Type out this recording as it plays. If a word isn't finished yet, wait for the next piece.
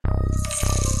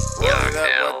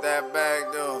what that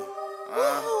bag do?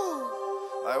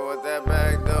 Like what that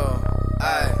bag do?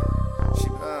 Ayy, she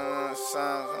put on the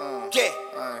songs, Yeah.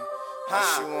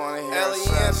 She wanna hear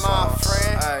L.E.N. my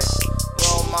friend. Ayy,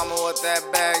 little mama, what that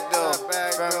bag do?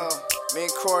 Me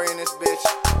and Corey in this bitch.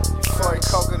 Corey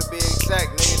Coka to be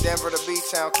exact, nigga. Denver to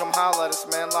B-Town. Come holler at us,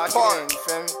 man. Lock it in, you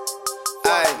feel me?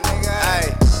 Ayy,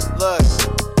 ayy, look.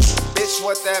 Bitch,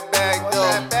 what that bag do?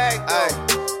 Ayy,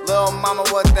 little mama,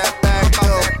 what that bag do?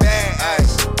 Ayy,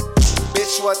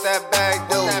 bitch, what that bag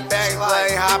do? She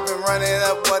play hop and run it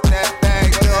up, what that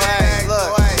bag do? Ayy,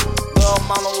 look. Little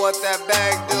mama, what that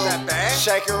bag do?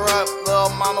 Shake her up, little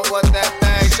mama, what that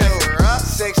bag do?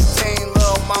 16,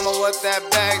 little mama, what that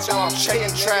bag do? I'm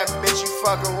shaking trap, bitch, you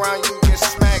fuck around, you get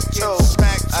smacked too.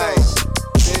 Ayy,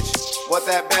 bitch, what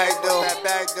that bag do?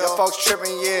 Your folks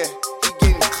tripping, yeah, he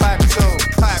getting clapped too.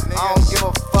 I don't give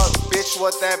a fuck, bitch,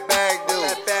 what that bag do?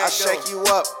 I shake you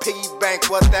up, Piggy bank,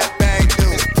 what that bag do?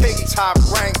 Piggy top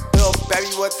rank, little baby,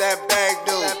 what that bag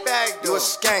do? You a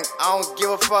skank, I don't give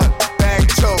a fuck, bag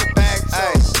too.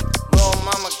 Ayy, little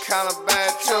mama kinda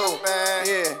bad too.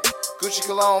 Yeah, Gucci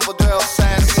cologne, Bodell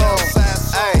Sassoon.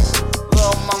 Ayy,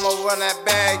 little mama run that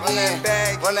bag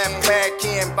in, run that bag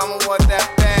in, mama what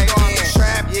that bag in.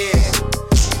 Yeah,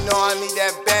 you know I need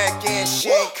that bag in. She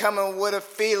ain't coming with a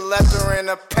fee, left her in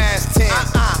the past tense.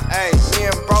 Ayy,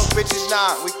 me and broke bitches,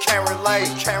 nah, we can't relate.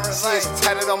 See it's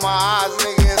tatted on my eyes,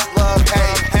 nigga, it's love,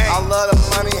 hate. I love the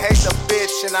money, hate the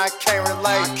bitch, and I can't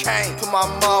relate. Put my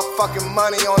motherfucking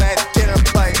money on that dinner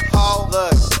plate.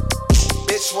 Look,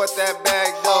 bitch, what that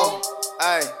bag do?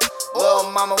 Ayy,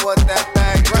 little mama, what that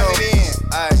bag do?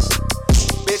 Ayy,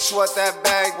 bitch, what that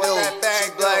bag do?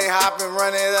 She play hop and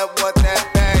run it up, what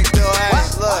that bag do?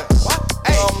 Ayy, look,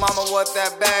 little mama, what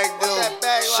that bag do?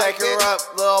 Shake her up,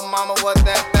 little mama, what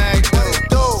that bag do?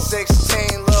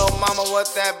 16, little mama, what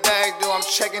that bag do? I'm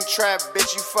checking trap,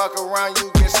 bitch, you fuck around,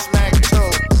 you get smacked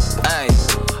too. Ayy,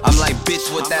 I'm like, bitch,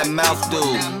 what that mouth do?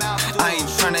 I ain't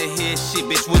tryna hear shit,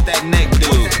 bitch, what that neck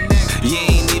do? You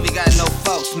ain't even got no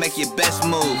folks, make your best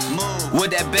move.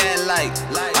 What that bad like?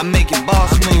 I'm making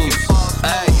boss moves.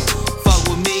 Ayy, fuck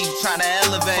with me, tryna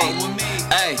elevate.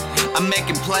 Ayy, I'm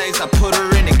making plays, I put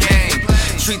her in the game.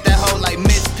 Treat that hoe like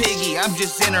Miss Piggy, I'm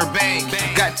just in her bank.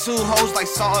 Got two hoes like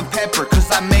salt and pepper, cause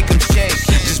I make them shake.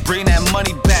 Just bring that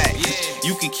money back,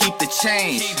 you can keep the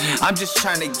change. I'm just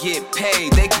trying to get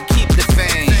paid, they can keep the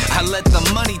fame. I let the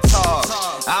money talk,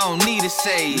 I don't need to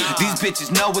say. These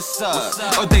bitches know what's up,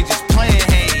 or they just playing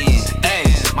hating.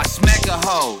 Ayy, my smack a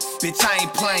hoe, bitch I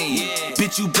ain't playing.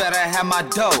 Bitch you better have my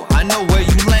dough, I know where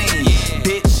you laying.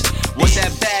 Bitch, what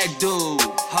that bag do?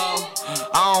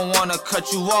 I don't wanna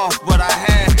cut you off, but I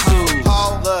had to.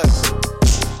 Look,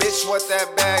 bitch, what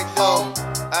that bag do?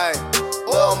 Ayy,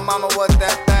 little mama, what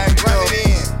that bag do?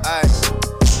 Ayy,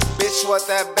 bitch, what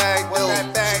that bag do?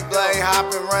 She play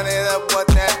hop and run it up, what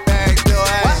that bag do?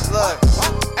 Ayy, look,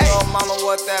 little mama,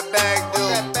 what that bag do?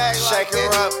 Shake her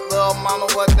up, little mama,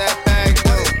 what that bag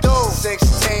do?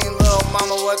 16, little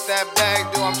mama, what that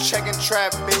bag do? I'm checking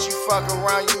trap, bitch, you fuck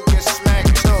around, you get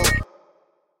smacked too.